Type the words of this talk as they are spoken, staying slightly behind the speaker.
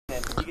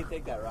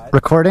take that ride.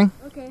 Recording?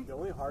 Okay. The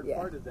only hard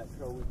part is that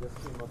trail we just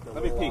came up the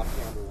Let me peek.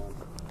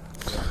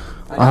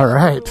 All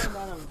right.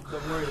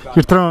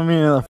 You're throwing me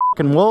the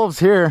fucking wolves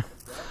here.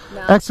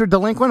 No. Extra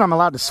delinquent? I'm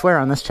allowed to swear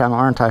on this channel,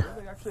 aren't I?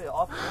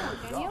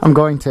 I'm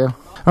going to.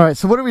 All right,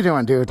 so what are we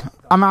doing, dude?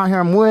 I'm out here.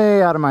 I'm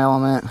way out of my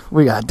element.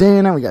 We got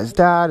Dana. We got his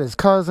dad, his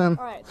cousin.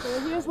 All right, so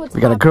here's what's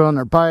We got a girl on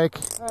their bike.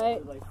 All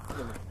right.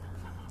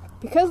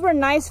 Because we're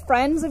nice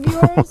friends of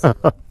yours,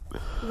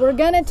 we're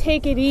going to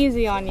take it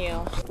easy on you.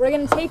 We're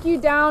going to take you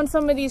down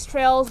some of these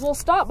trails. We'll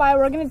stop by.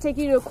 We're going to take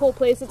you to a cool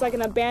place. It's like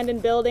an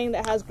abandoned building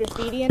that has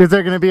graffiti in it. Is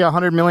there going to be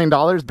 $100 million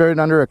buried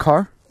under a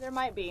car? There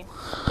might be.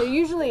 There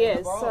usually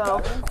is.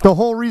 So The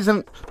whole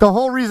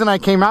reason I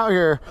came out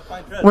here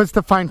was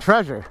to find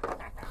treasure.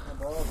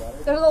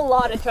 there's a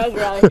lot of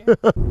treasure out here.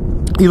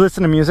 You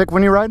listen to music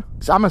when you ride?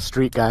 'Cause I'm a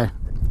street guy,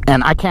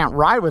 and I can't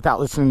ride without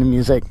listening to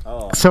music.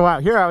 Oh. So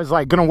out here, I was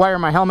like gonna wire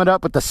my helmet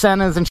up with the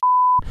Sennas and shit.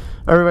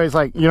 Everybody's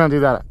like, you don't do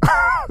that.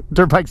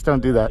 Dirt bikes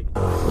don't do that.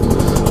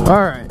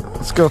 All right,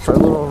 let's go for a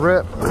little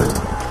rip.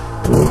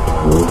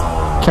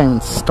 Can't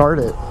even start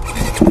it.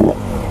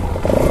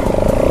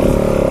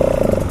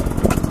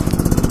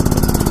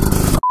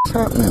 What's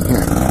happening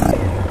here?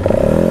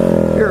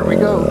 Here we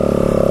go.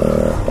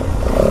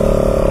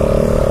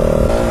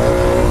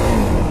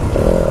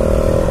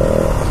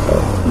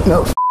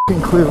 No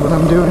f***ing clue what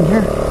I'm doing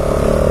here.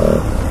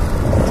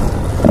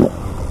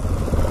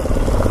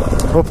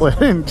 Hopefully I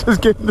didn't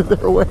just get into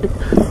their way.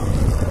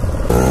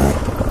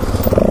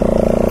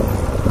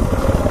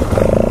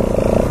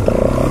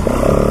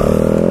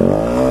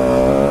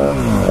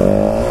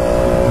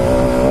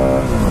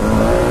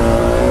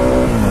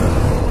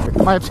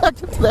 My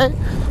objective today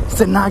is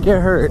to not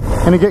get hurt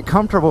and to get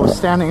comfortable with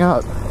standing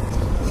up.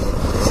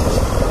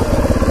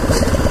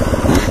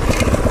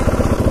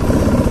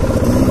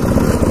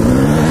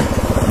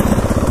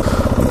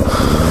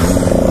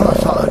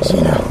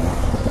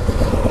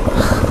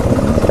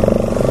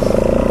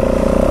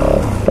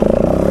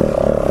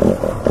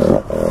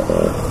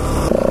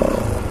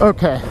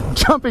 Okay,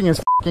 jumping is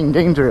f***ing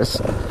dangerous.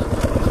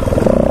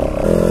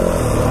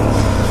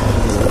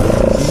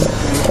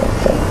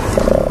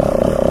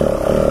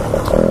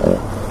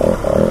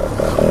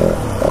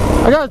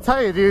 I gotta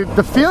tell you, dude,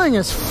 the feeling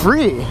is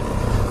free.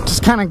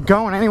 Just kind of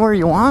going anywhere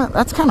you want.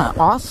 That's kind of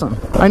awesome.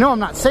 I know I'm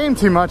not saying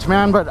too much,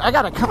 man, but I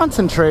gotta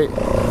concentrate.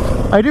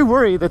 I do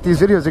worry that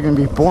these videos are gonna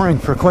be boring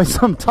for quite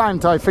some time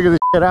until I figure this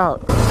shit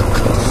out.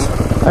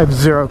 I have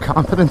zero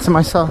confidence in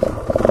myself.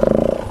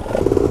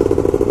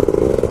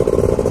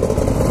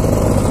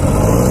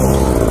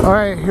 All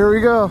right, here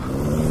we go.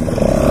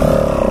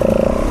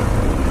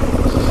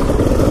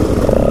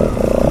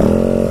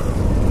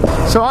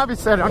 So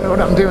obviously I don't know what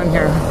I'm doing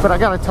here, but I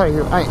gotta tell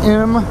you, I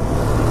am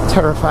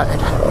terrified.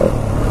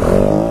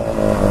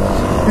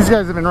 These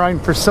guys have been riding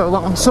for so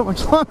long, so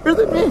much longer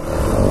than me.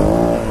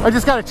 I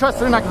just gotta trust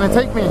they're not gonna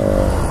take me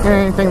in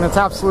anything that's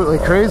absolutely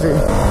crazy.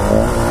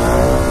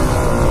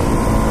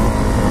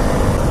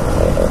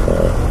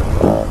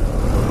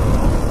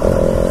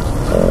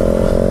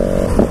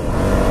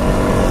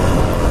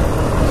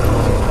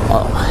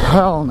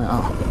 Hell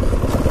no.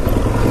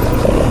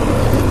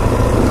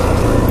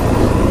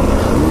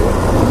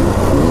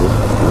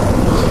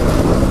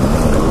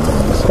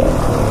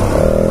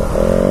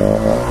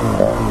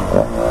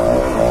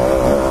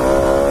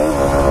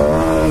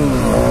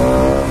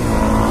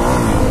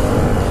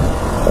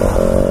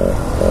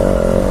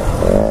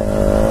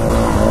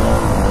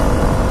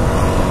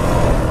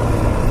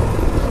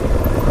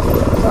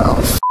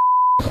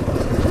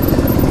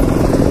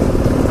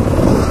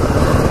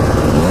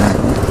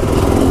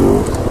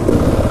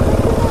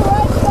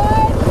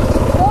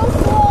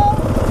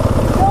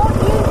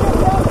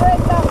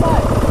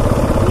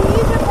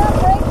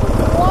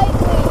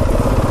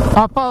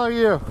 I'll follow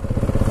you.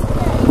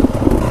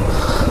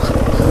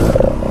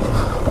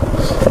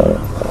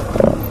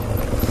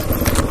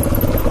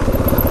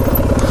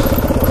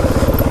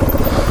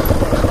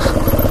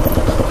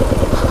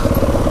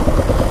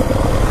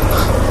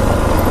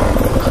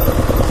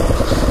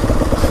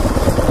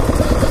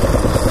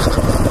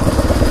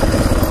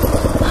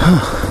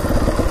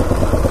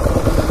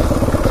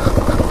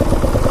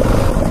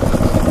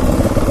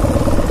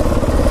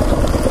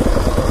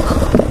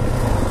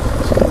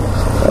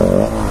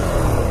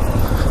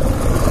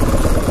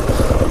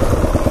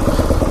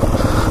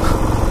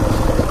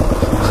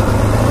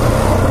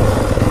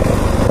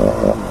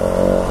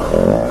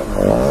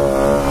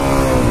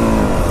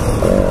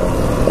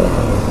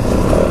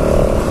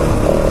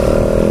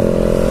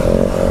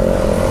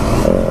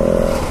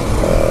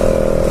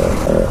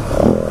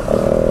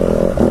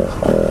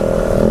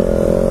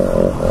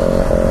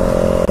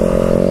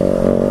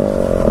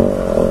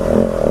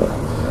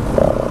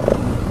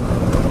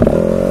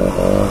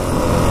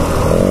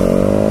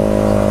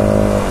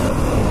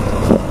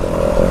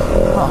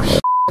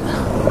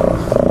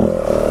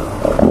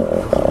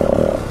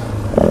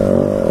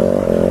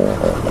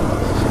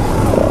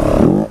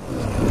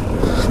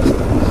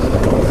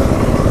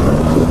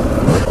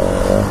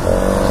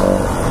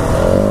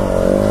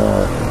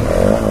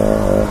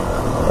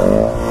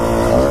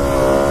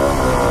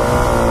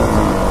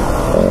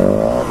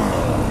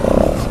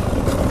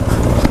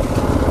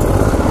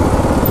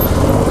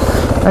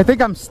 I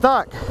think I'm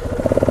stuck.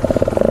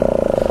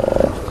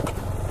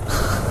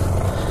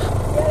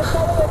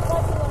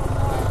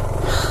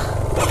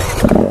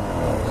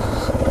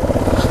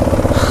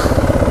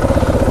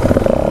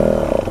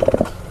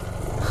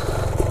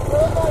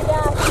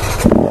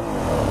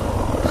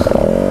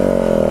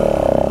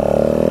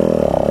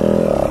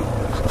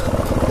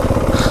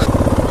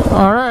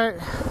 All right,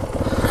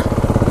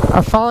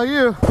 I'll follow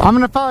you. I'm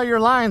gonna follow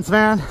your lines,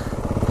 man.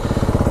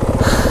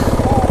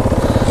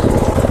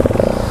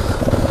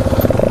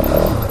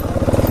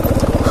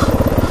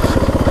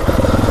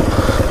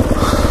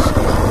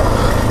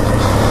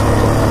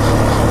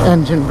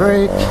 Engine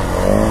brake.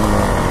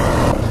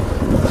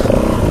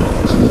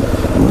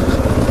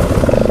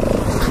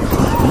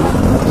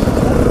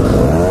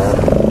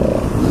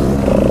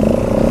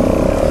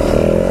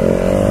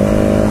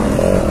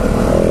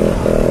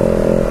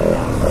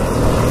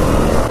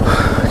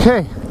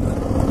 Okay,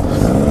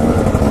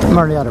 I'm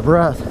already out of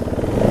breath.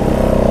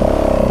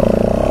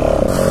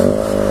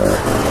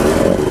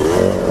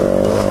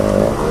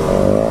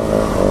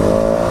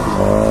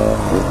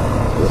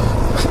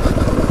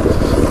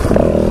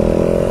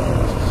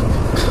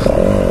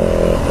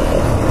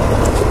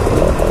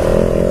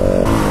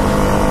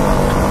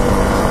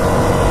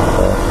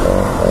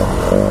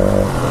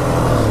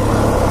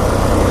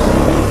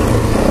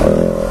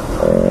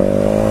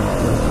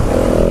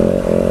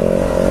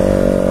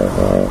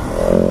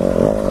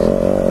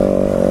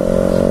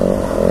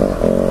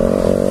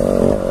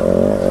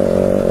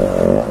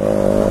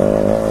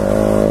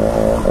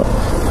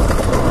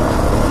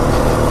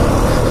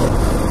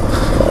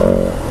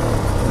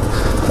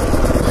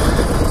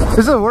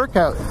 This is a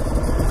workout.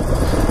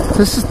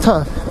 This is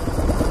tough.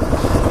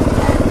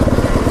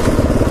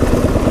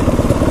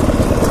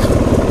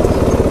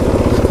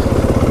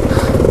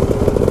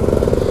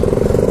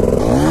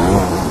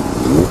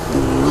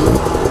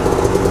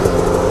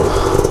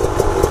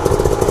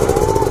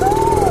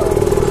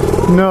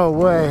 No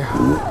way.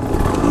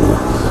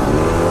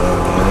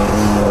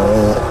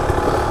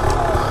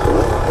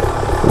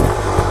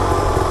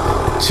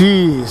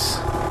 Jeez.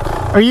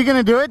 Are you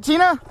gonna do it,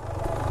 Tina?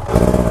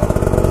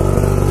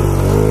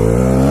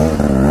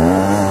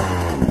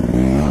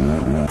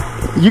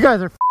 You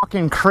guys are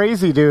fucking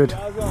crazy, dude.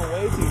 I was going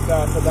way too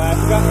fast,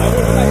 Sebastian.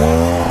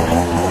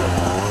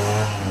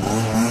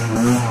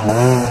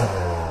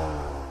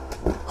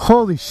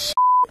 Holy shit.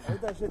 I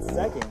heard that shit's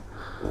second.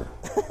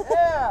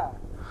 Yeah.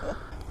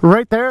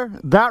 Right there,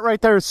 that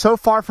right there is so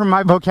far from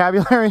my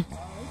vocabulary.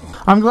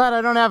 I'm glad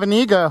I don't have an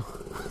ego.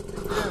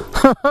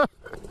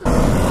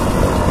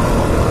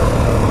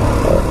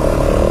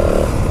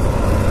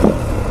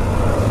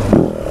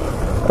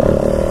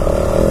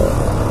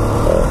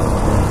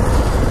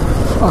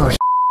 Oh, shit.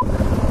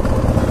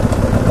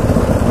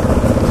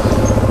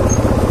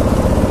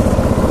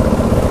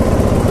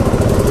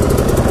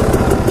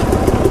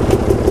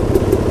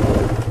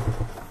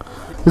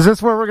 Is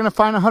this where we're gonna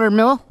find 100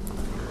 mil?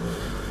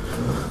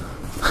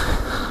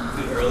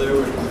 Earlier we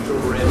were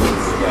ripping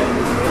sweat.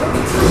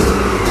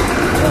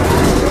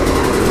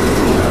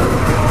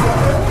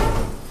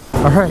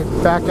 All right,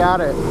 back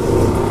at it.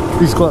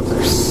 These gloves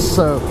are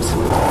soaked.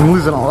 I'm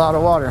losing a lot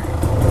of water.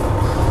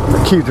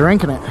 I keep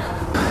drinking it.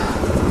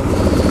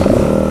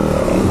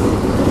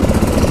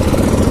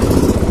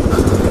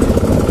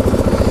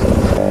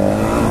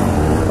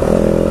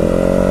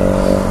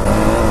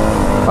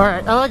 All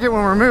right, I like it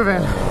when we're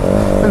moving.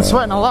 Been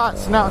sweating a lot,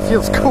 so now it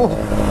feels cool.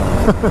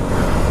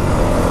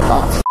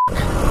 Oh, f***.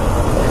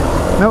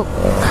 Nope,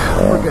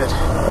 we're good.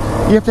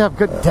 You have to have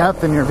good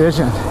depth in your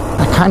vision.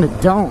 I kind of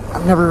don't.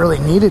 I've never really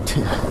needed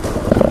to.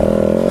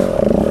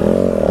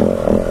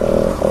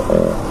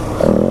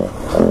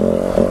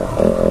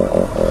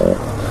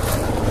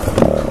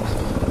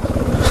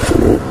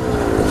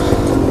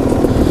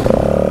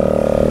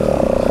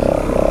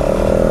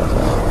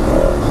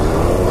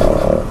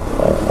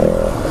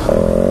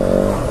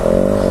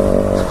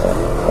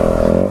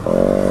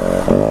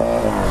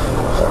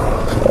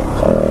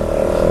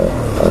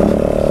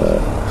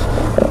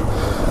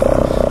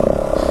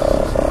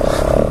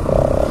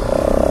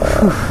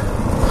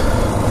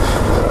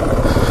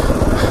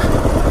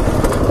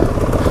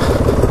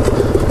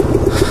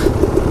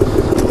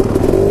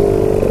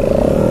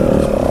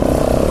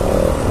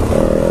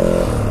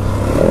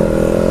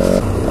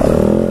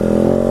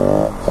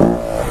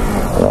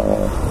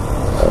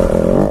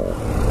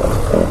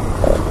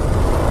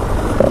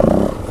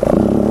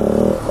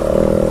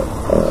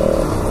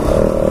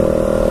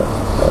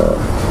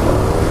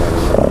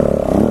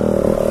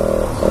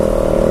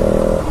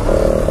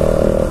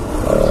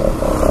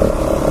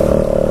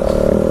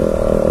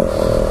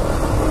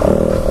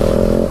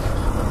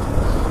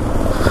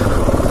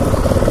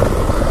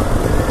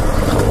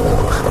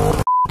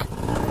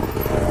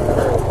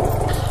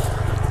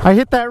 I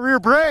hit that rear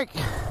brake.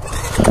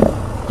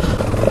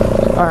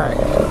 All right,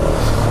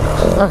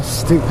 that was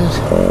stupid.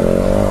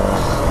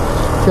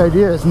 The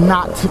idea is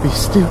not to be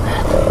stupid.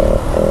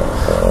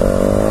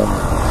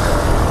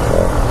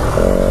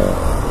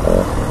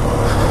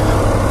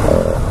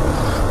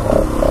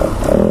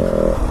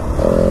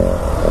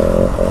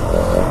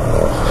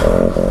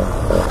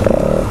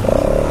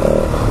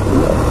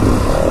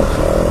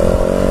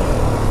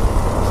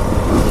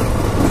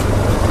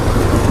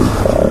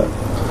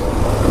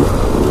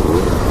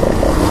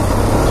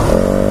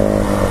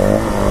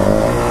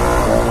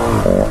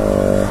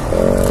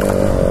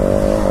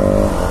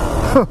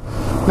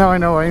 Now I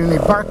know any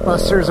bark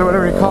busters or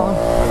whatever you call them.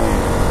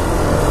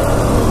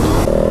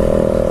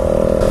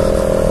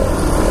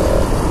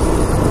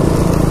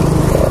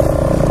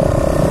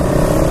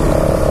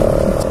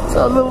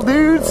 So little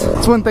dudes,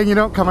 it's one thing you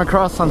don't come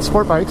across on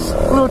sport bikes.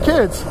 Little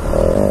kids.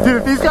 Dude,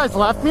 if these guys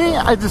left me,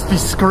 I'd just be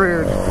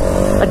screwed.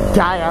 I'd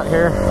die out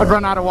here. I'd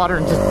run out of water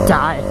and just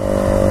die.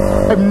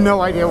 I have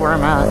no idea where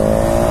I'm at.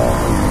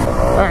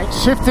 Alright,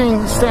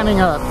 shifting, standing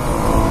up.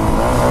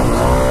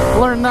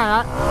 Learned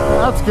that.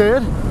 That's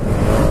good.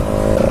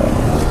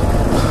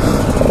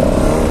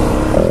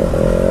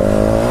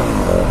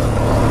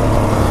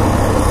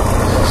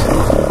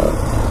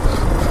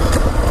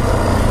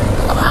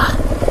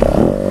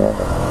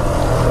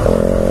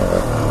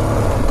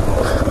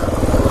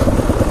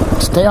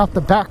 Stay off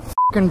the back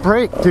fucking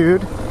brake,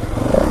 dude.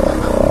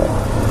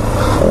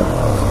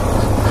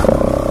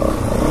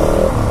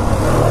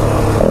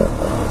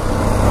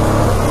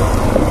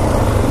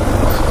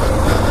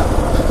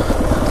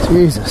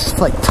 Jesus, it's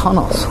like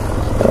tunnels.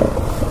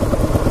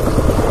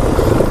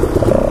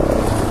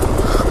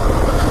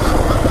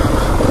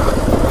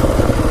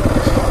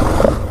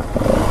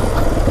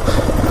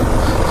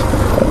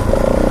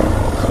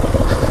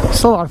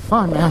 It's a lot of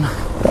fun, man.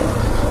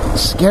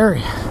 It's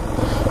scary.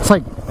 It's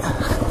like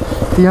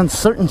the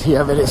uncertainty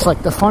of it is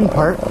like the fun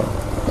part.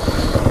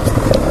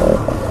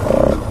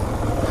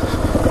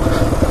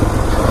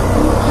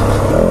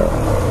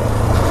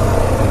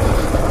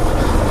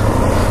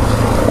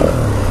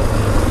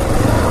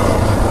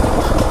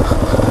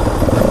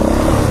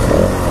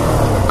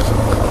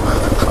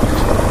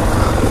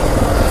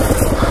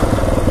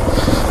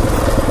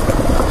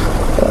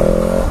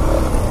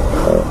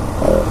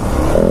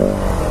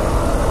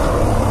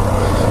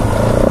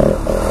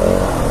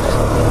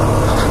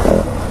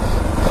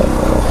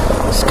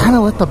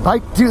 Let the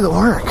bike do the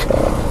work.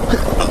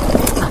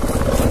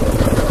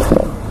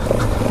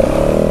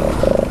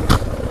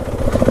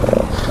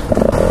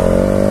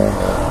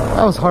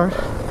 That was hard.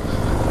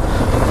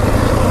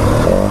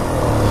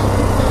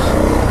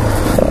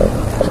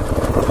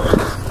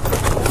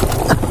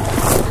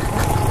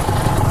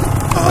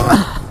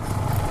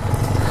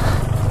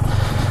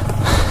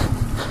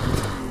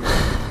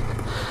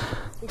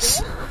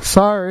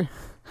 Sorry.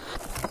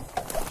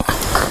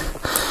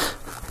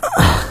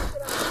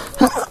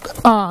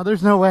 Ah,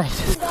 there's no way.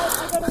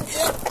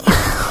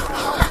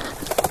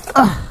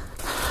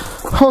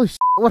 Holy shit,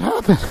 what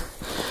happened?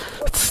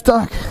 It's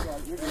stuck.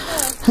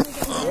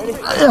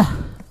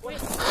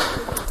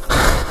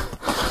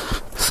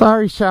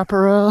 Sorry,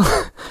 Chaparral.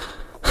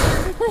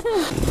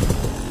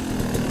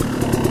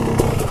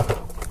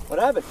 What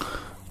happened?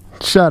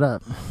 Shut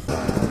up.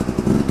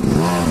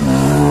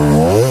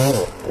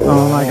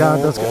 Oh my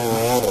god, that's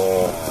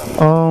good.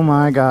 Oh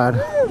my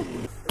god.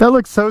 That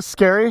looks so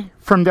scary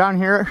from down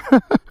here.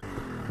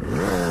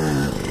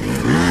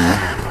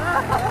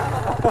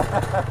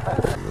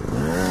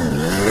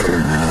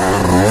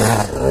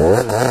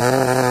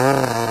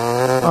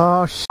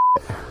 Oh shit.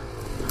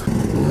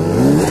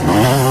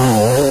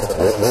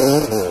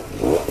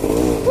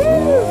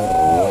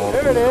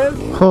 There it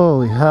is.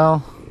 Holy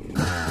hell.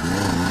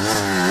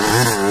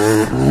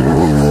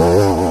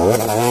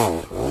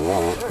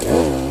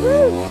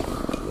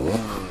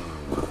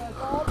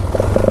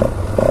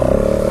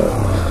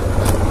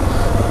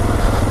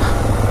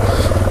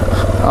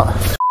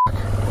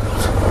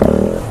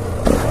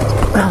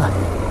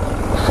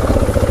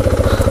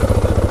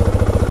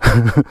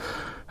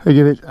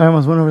 I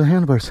almost went over the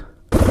handlebars.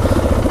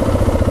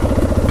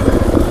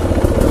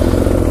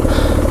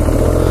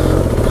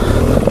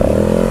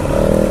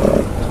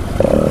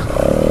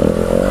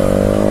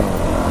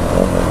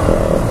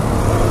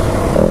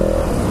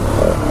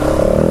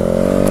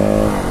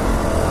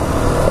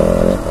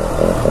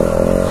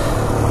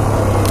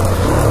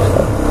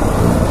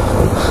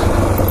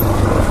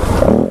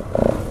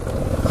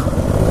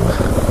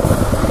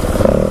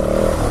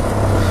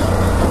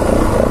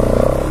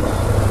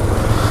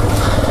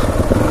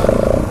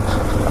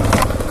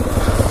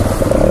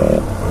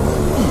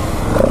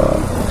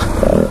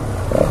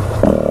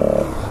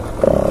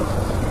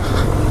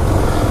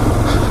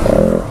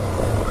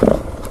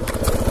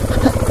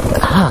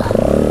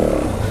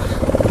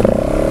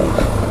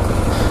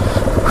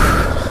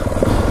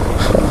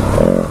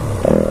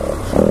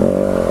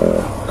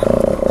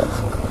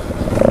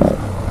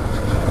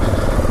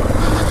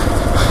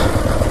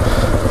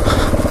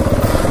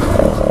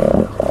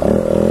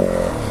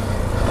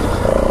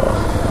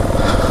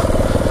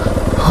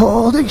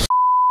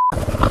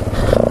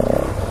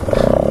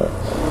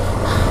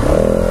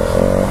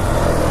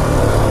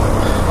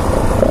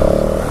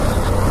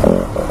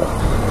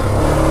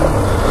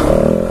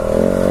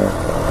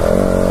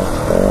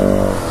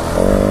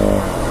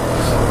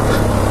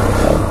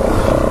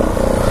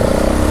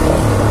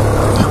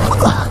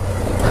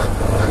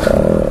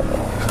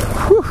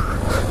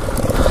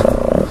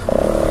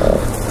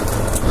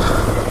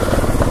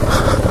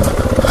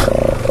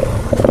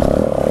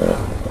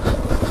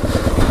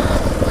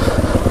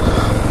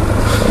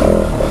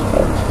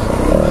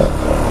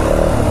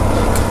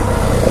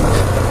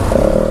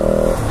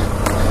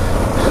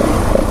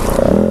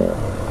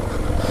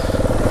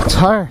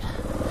 Tired.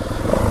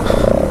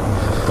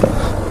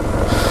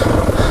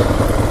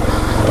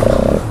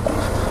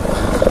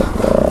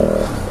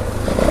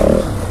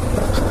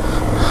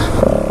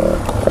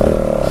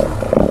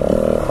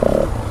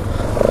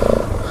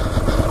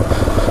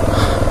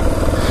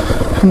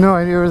 No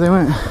idea where they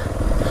went.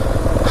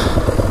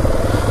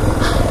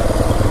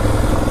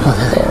 Oh,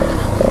 there they are.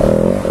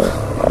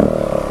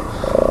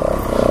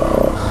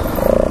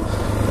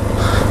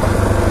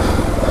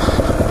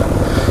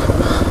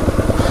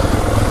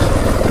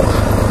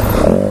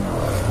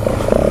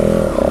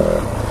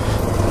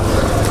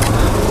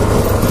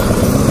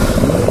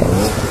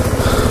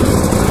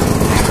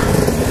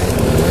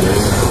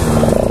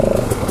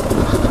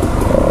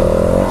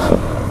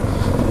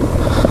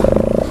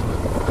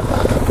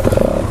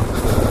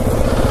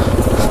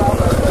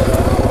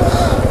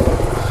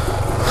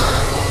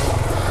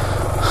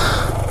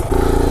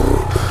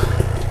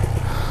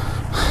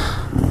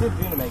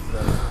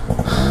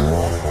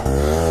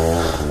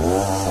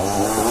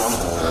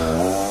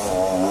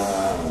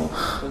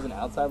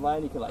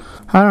 Line, you can like.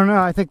 I don't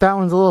know. I think that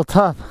one's a little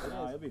tough.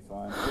 No, it'll be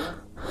fine.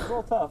 It's a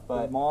little tough,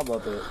 but mob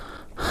up it.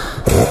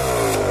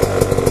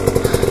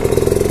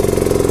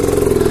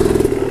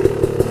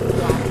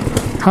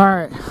 All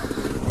right.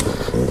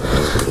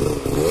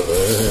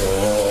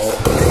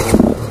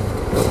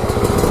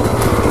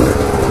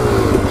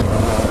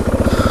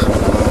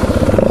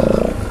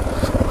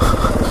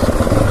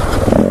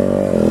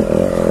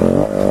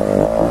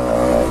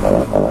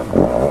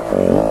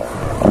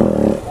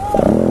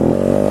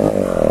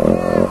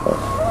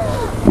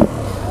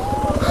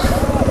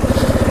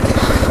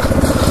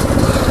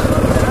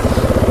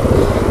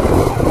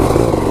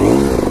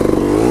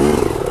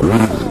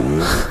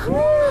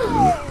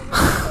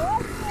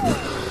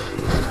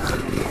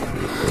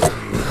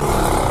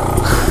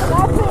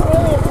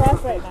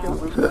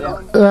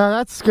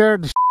 That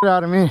scared the shit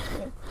out of me.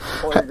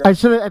 I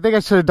think I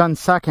should have done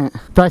second.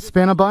 Did I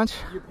spin a bunch?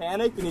 You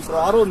panicked and you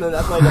throttled, and then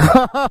that's like.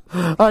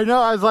 I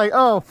know. I was like,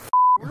 oh.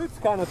 Roots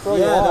kind of throw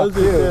you off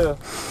too.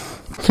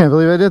 Can't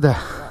believe I did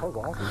that. That was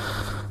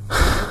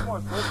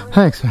awesome.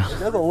 Thanks, man. It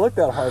doesn't look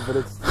that hard, but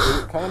it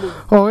kind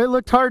of. Oh, it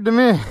looked hard to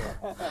me.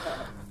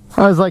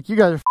 I was like, you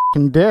guys are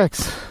f***ing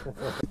dicks.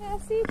 Yeah,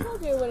 see, I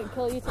told you it wouldn't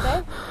kill you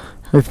today.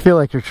 I feel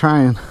like you're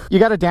trying. You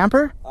got a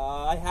damper?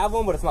 I have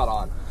one, but it's not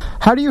on.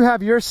 How do you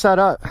have yours set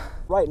up?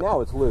 Right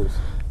now, it's loose.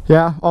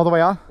 Yeah, all the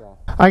way off?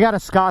 Yeah. I got a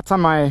Scott's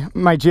on my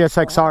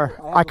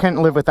GSX-R. I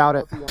couldn't live without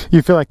it.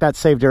 You feel like that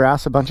saved your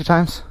ass a bunch of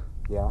times?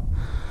 Yeah.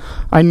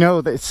 I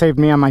know that it saved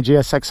me on my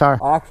GSX-R.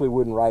 I actually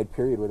wouldn't ride,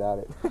 period, without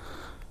it.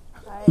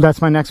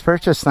 That's my next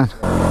purchase then.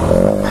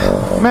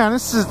 Man,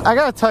 I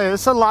gotta tell you,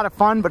 this is a lot of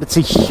fun, but it's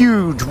a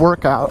huge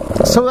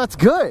workout. So that's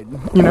good,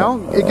 you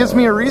know? It gives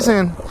me a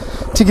reason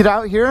to get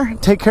out here,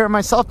 take care of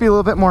myself, be a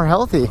little bit more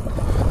healthy.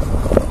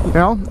 You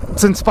know,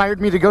 it's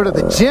inspired me to go to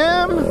the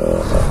gym.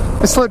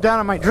 I slowed down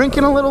on my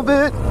drinking a little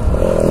bit.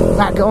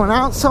 Not going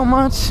out so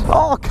much.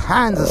 All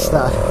kinds of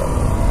stuff.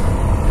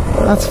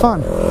 That's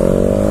fun.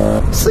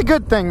 It's a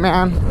good thing,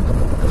 man.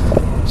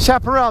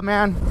 Chaparral,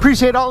 man.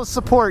 Appreciate all the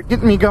support,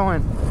 getting me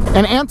going.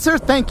 And Answer,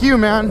 thank you,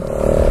 man.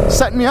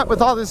 Setting me up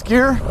with all this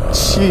gear.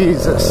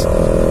 Jesus.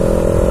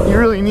 You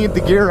really need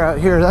the gear out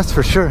here, that's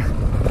for sure.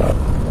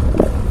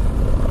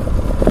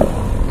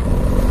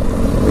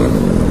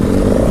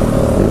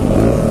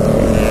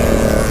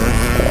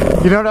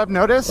 You know what I've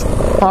noticed?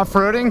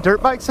 Off-roading,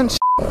 dirt bikes and shit.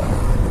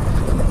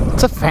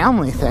 It's a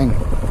family thing.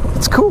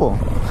 It's cool.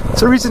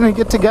 It's a reason to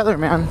get together,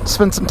 man.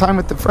 Spend some time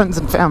with the friends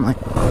and family.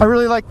 I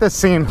really like this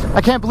scene.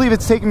 I can't believe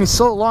it's taken me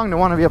so long to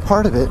want to be a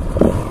part of it.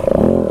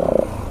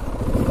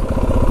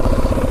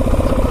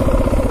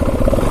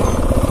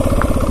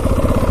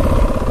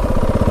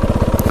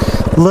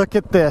 Look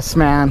at this,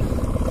 man.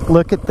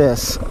 Look at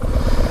this.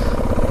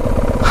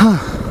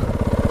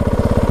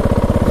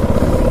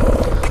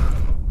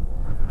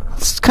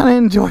 Let's kind of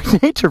enjoy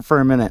nature for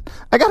a minute.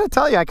 I gotta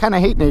tell you, I kind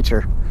of hate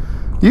nature.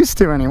 Used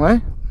to,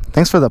 anyway.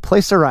 Thanks for the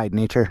place to ride,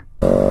 nature.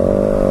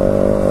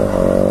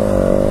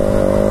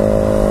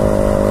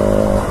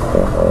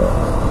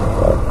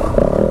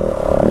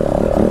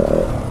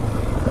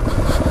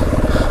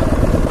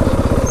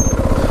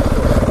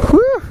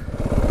 Woo!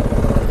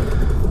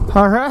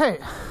 All right.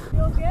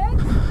 Feel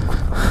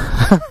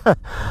good?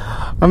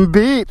 I'm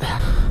beat.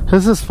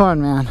 This is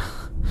fun, man.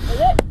 Is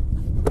it?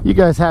 You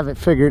guys have it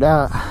figured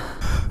out.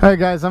 Alright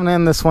guys, I'm gonna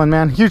end this one,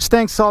 man. Huge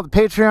thanks to all the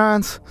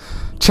Patreons,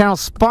 channel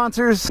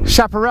sponsors,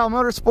 Chaparral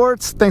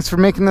Motorsports. Thanks for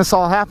making this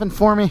all happen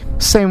for me.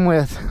 Same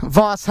with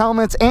Voss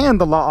Helmets and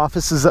the law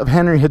offices of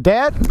Henry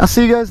Haddad. I'll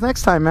see you guys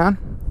next time, man.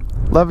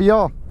 Love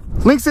y'all.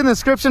 Links in the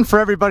description for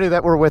everybody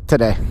that we're with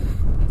today.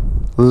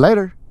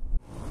 Later.